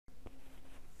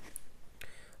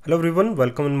Hello everyone,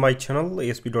 welcome in my channel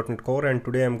ASP.NET Core, and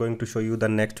today I'm going to show you the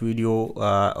next video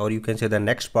or you can say the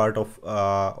next part of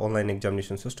online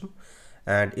examination system.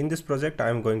 And in this project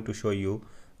I'm going to show you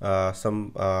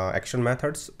some action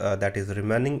methods that is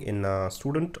remaining in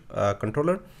student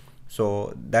controller.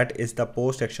 So that is the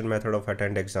post action method of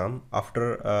attend exam.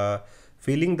 After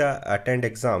filling the attend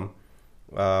exam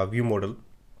view model,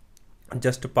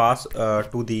 just pass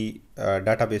to the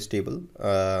database table.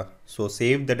 So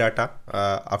save the data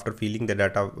after filling the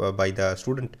data by the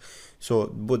student.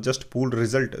 So just pull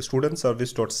result student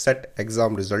service dot set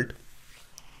exam result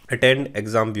attend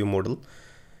exam view model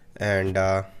and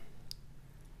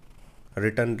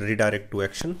return redirect to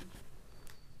action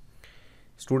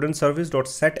student service dot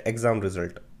set exam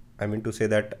result. I mean to say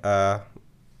that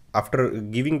after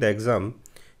giving the exam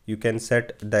you can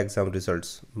set the exam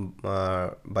results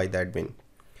by the admin.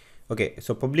 Okay,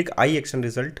 so public I action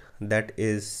result, that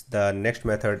is the next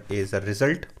method, is a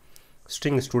result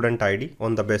string student ID.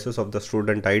 On the basis of the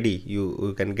student ID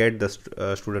you can get the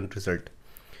student result.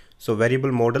 So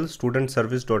variable model student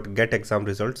service dot get exam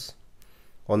results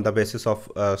on the basis of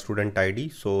student ID.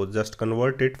 So just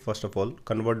convert it, first of all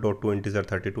convert dot to integer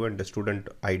 32 and the student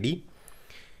ID,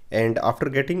 and after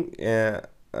getting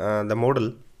the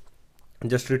model,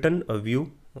 just return a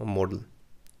view model.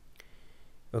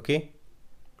 Okay,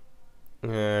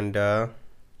 and the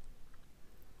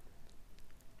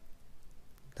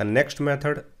next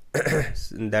method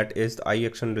that is the I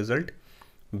action result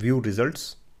view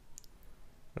results,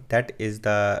 that is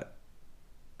the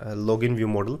login view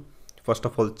model. First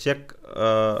of all check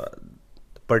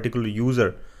particular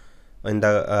user in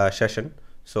the session.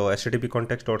 So http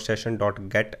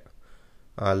context.session.get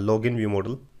login view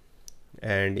model,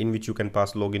 and in which you can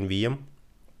pass login VM.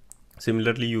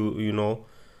 Similarly, you know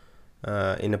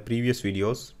in a previous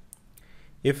videos,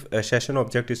 if a session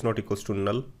object is not equals to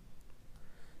null,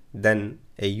 then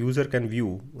a user can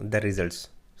view the results.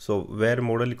 So where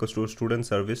model equals to student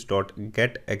service dot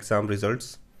get exam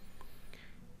results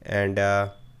and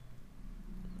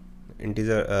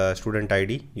integer student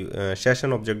ID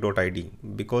session object dot ID,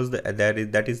 because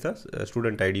that is the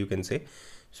student ID, you can say.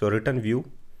 So return view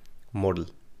model.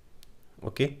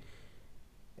 Okay,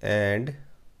 and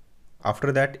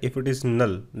after that, if it is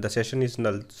null, the session is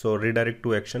null, so redirect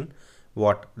to action.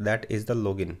 What? That is the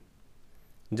login.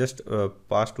 Just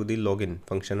pass to the login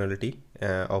functionality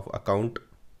of account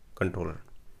controller.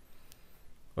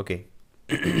 Okay.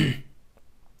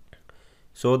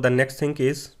 So the next thing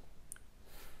is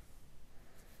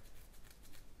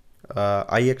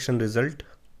I action result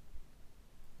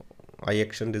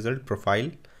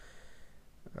profile,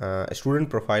 student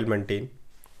profile maintain.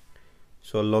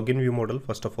 So login view model,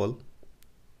 first of all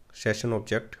session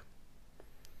object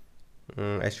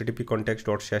http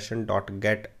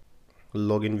context.session.get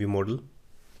login view model,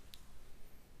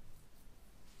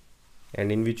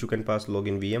 and in which you can pass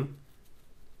login VM.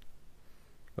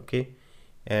 Okay,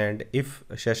 and if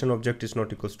session object is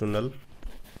not equals to null,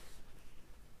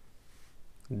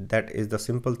 that is the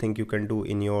simple thing you can do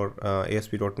in your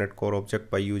ASP.NET Core object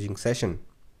by using session.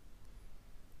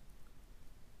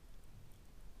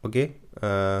 Okay,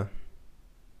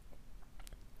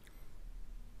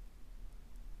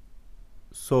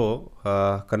 so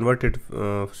converted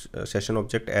session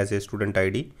object as a student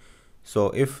ID.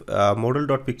 So if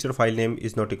model.picture file name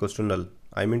is not equals to null,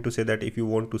 I mean to say that if you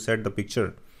want to set the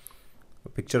picture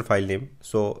file name,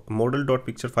 so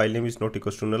model.picture file name is not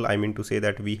equals to null, I mean to say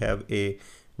that we have a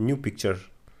new picture,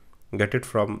 get it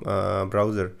from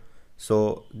browser.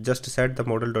 So just set the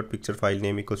model.picture file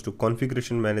name equals to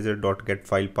configuration manager.get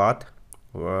file path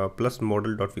plus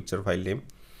model.picture file name.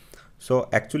 So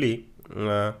actually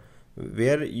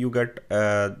where you get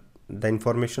the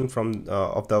information from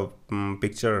of the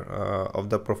picture of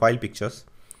the profile pictures.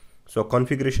 So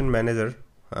configuration manager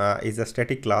is a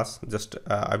static class, just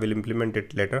I will implement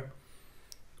it later.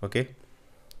 Okay,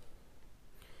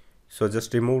 so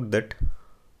just remove that,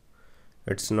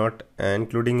 it's not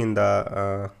including in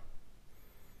the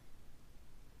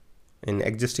in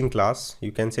existing class.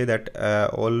 You can say that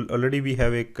already we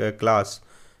have a class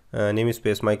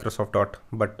namespace Microsoft dot,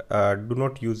 but do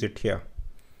not use it here.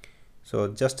 So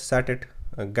just set it.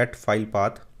 Get file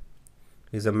path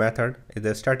is a method, is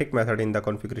a static method in the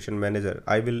configuration manager.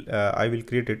 I will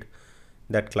create it,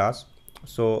 that class.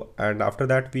 So and after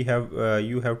that we have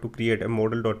you have to create a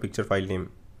model.picture file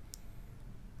name.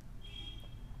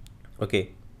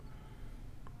 Okay,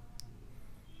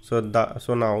 so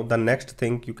now the next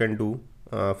thing you can do,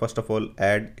 first of all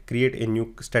create a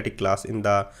new static class in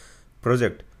the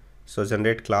project. So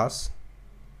generate class,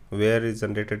 where is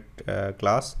generated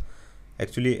class,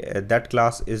 actually that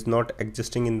class is not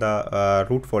existing in the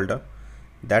root folder.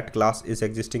 That class is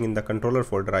existing in the controller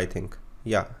folder, I think.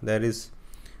 Yeah, there is,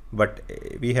 but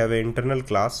we have an internal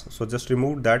class, so just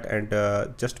remove that and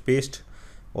just paste,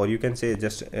 or you can say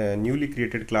just a newly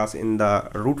created class in the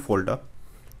root folder.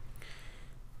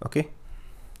 Okay,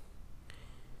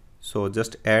 so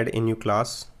just add a new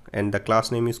class, and the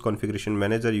class name is configuration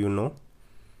manager, you know,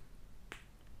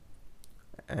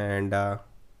 and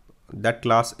that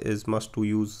class is must to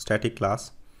use static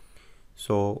class.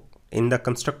 So in the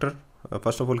constructor,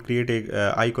 first of all create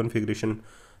a I configuration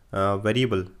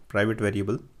variable, private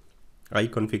variable, I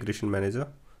configuration manager,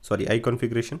 sorry, I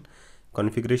configuration,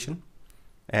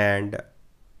 and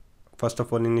first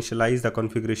of all initialize the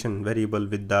configuration variable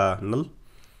with the null.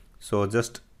 So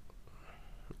just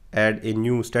add a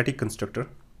new static constructor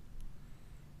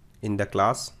in the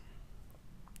class.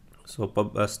 So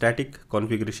static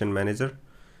configuration manager,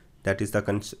 that is the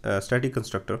static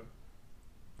constructor,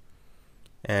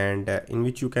 and in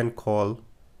which you can call,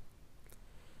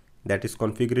 that is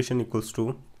configuration equals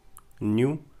to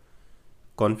new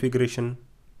configuration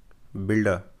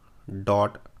builder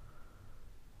dot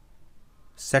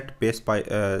set base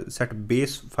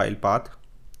file path.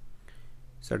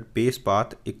 Set base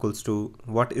path equals to,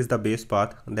 what is the base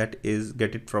path? That is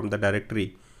get it from the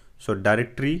directory. So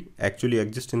directory actually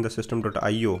exists in the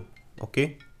system.io.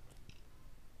 okay,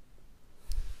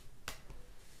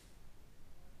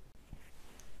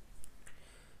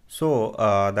 so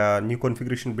the new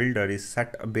configuration builder is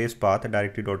set base path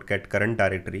directory.get current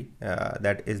directory,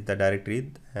 that is the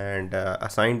directory, and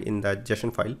assigned in the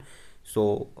JSON file.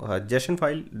 So JSON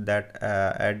file that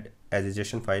add as a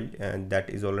JSON file, and that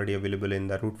is already available in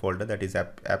the root folder, that is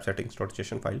app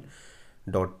settings.json file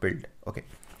dot build. Okay,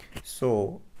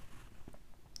 so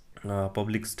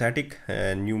public static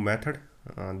new method,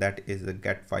 that is the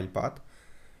get file path,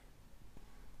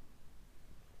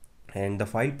 and the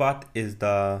file path is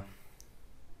the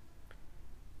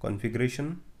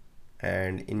configuration,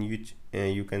 and in which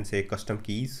you can say custom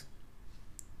keys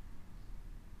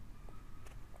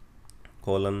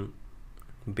colon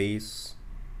base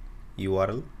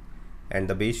URL, and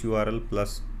the base URL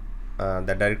plus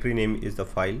the directory name is the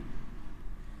file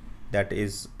that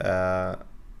is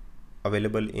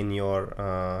available in your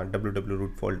www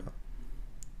root folder.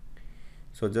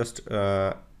 So just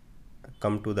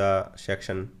come to the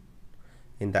section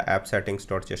in the app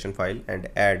settings.json file and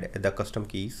add the custom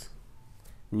keys,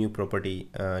 new property,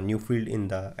 new field in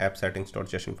the app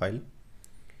settings.json file.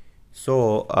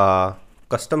 So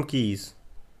custom keys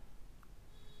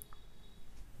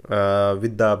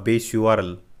with the base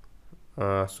URL,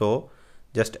 so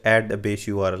just add the base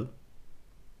URL,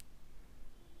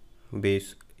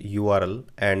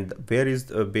 and where is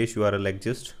the base URL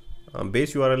exist?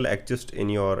 Base URL exists in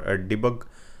your debug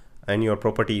and your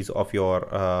properties of your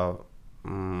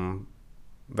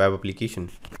web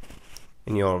application,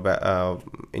 in your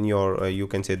you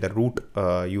can say the root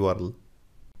URL.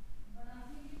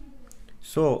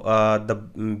 So the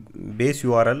base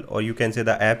URL, or you can say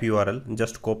the app URL,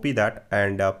 just copy that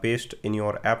and paste in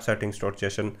your app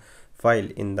settings.json file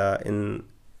in the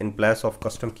in place of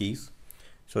custom keys.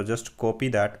 So just copy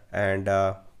that and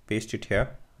paste it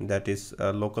here, that is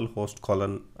localhost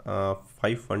colon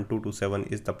 51227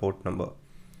 is the port number.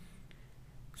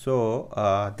 So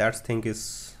that thing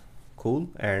is cool,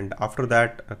 and after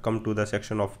that come to the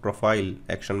section of profile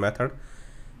action method,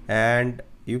 and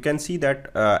you can see that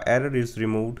error is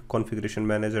removed, configuration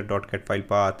manager dot get file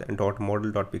path and dot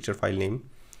model dot picture file name,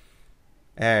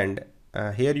 and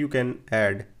here you can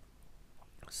add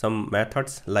some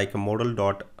methods like model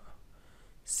dot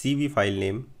cv file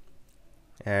name,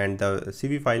 and the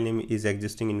cv file name is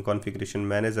existing in configuration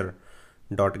manager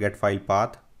dot get file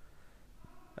path.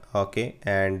 Okay,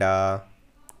 and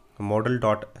model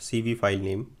dot cv file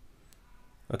name.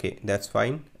 Okay, that's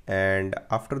fine. And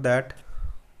after that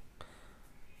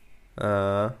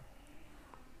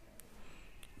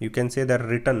you can say that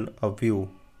return a view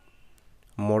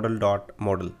model dot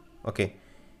model. Okay,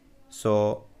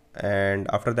 so and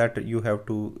after that you have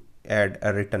to add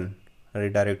a return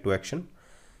redirect to action.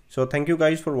 So thank you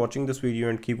guys for watching this video,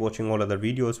 and keep watching all other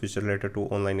videos which are related to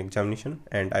online examination,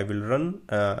 and I will run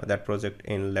that project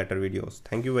in later videos.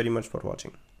 Thank you very much for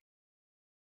watching.